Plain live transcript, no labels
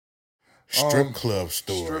Strip club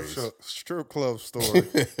stories. Strip club story.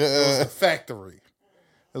 It was a factory.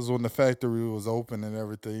 It was when the factory was open and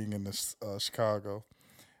everything in Chicago.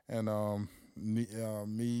 And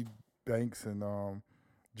me, Banks, and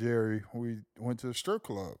Jerry, we went to the strip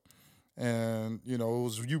club. And, it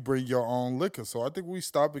was you bring your own liquor. So I think we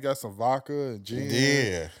stopped and got some vodka and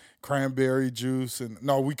gin. Cranberry juice. And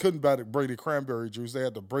no, we couldn't bring the cranberry juice. They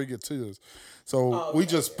had to bring it to us. So we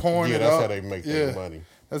just pouring it up. Yeah, that's how they make their money.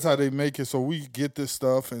 That's how they make it. So we get this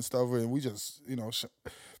stuff, and we just,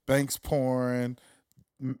 Banks pouring,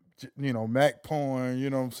 Mac pouring,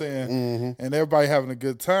 you know what I'm saying? Mm-hmm. And everybody having a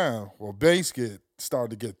good time. Well, Banks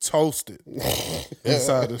started to get toasted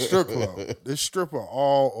inside the strip club. This stripper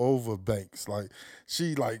all over Banks. Like,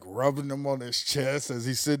 she rubbing him on his chest as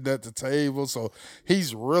he's sitting at the table. So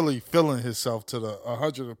he's really feeling himself to the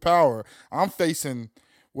 100 of power. I'm facing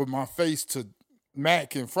with my face to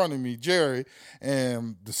Mac in front of me, Jerry,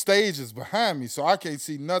 and the stage is behind me, so I can't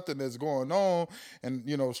see nothing that's going on. And,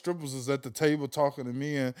 strippers is at the table talking to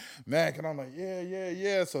me and Mac, and I'm like,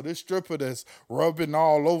 yeah. So this stripper that's rubbing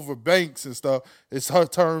all over Banks and stuff, it's her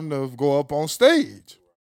turn to go up on stage.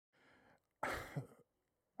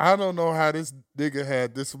 I don't know how this nigga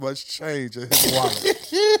had this much change in his wallet.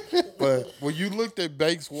 But when you looked at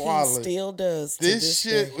Banks' wallet, he still does. This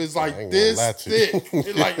shit was like this thick.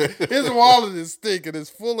 His wallet is thick and it's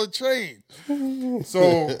full of change.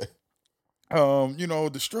 So,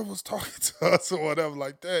 the stripper's talking to us or whatever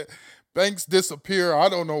like that. Banks disappear. I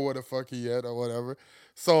don't know where the fuck he at or whatever.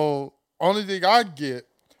 So, only thing I get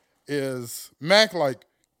is Mac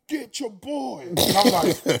get your boy. And I'm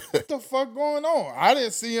like, what the fuck going on? I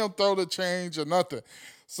didn't see him throw the change or nothing.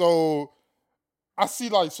 So I see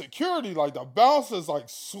security, the bouncers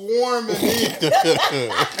swarming in.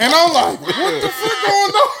 And I'm like, what the fuck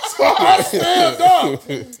going on? So I stand up.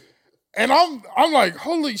 And I'm like,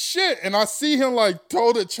 holy shit. And I see him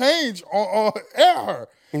throw the change on at her.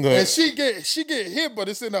 No. And she get hit, but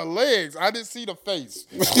it's in her legs. I didn't see the face.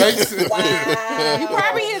 Wow. He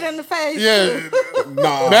probably hit in the face. Yeah.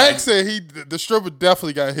 Nah. Max said the stripper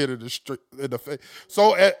definitely got hit in the face.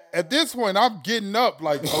 So at this point, I'm getting up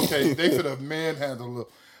okay, they could have manhandled her.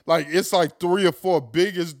 It's 3 or 4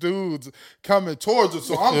 biggest dudes coming towards us.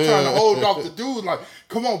 So I'm trying to hold off the dude,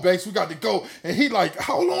 come on, Banks, we got to go. And he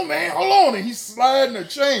hold on, man, hold on. And he's sliding the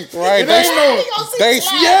chain. Right.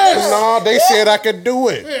 They said I could do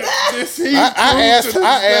it. Yeah, I asked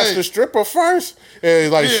the stripper first.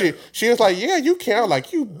 And she was like, yeah, you can. I was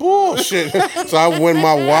like, you bullshit. So I went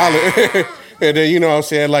my wallet. And then, I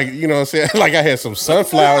had some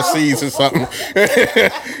sunflower seeds or something.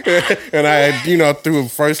 And I had, threw the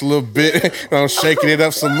first little bit, and I'm shaking it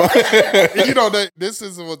up some more. This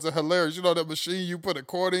is what's hilarious. That machine you put a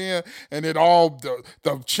quarter in, and it all,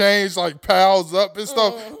 the change piles up and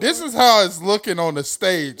stuff. This is how it's looking on the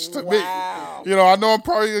stage to me. I know I'm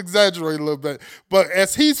probably exaggerating a little bit, but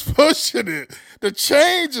as he's pushing it, the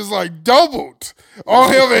change is doubled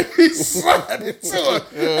on him, and he's sliding to her.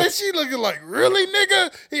 And she looking really,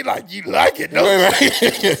 nigga? He you like it, don't you?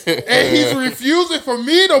 And he's refusing for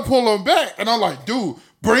me to pull him back. And I'm like, dude,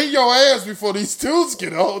 bring your ass before these dudes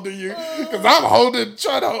get a hold of you. Because I'm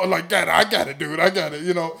trying to hold, I got it, dude, I got it,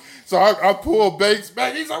 So I pull Banks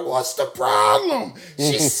back. He's like, what's the problem?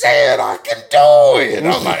 She said I can do it.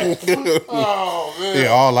 I'm like, oh, man. Yeah,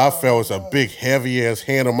 all I felt was a big, heavy-ass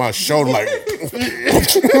hand on my shoulder.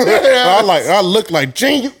 I looked like,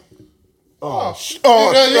 Gene, you... We was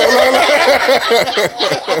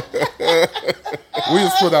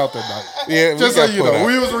put out that night. Yeah, just so you know,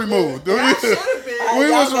 we was removed. I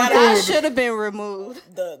should have been removed.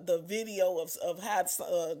 The video of how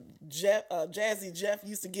Jazzy Jeff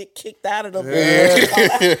used to get kicked out of the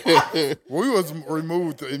band. We was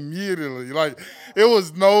removed immediately. It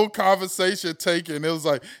was no conversation taken. It was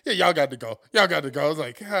yeah, y'all got to go. Y'all got to go. I was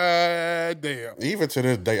like, God damn. Even to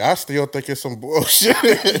this day, I still think it's some bullshit.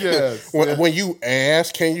 Yes. When you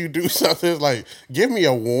ask, can you do something? It's give me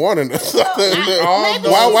a warning or something.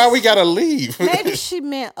 Why we gotta leave? Maybe she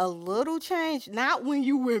meant a little change, not when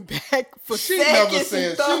you went back for she seconds. Never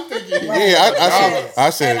said. She thinking,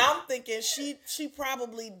 I said. And I'm thinking she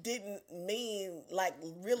probably didn't mean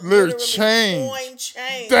really change.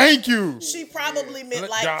 Thank you. She probably meant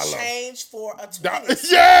change for a 20.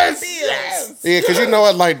 Yes. Yeah, because you know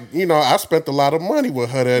what, I spent a lot of money with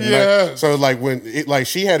her that night. So when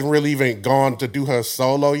she hadn't really even gone to do her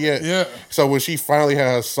solo yet. Yeah. So when she finally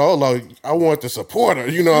had her solo, I wanted to support her.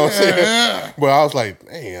 You know what I'm saying? Yeah. But I was like,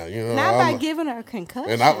 damn, Not by giving her a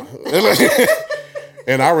concussion.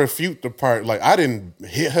 And I refute the part. I didn't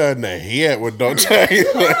hit her in the head with no chain. Dude,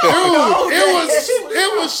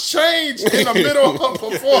 it was changed in the middle of a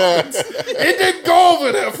performance. It didn't go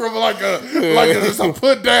over there from like just a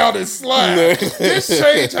put down and slide. This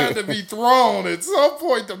change had to be thrown at some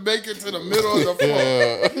point to make it to the middle of the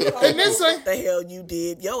floor. And this ain't what the hell you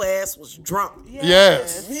did. Your ass was drunk.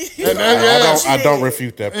 Yes. And I don't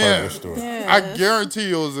refute that part of the story. Yes. I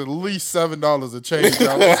guarantee it was at least $7 a change.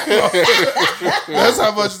 That's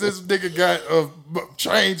how much this nigga got of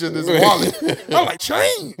change in his wallet. I'm like,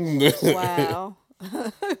 change. Wow.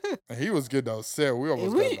 And he was getting upset. We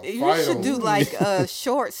almost got in a fight. We should do like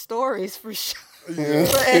short stories for sure. Yeah.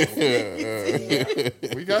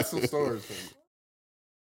 We got some stories for you.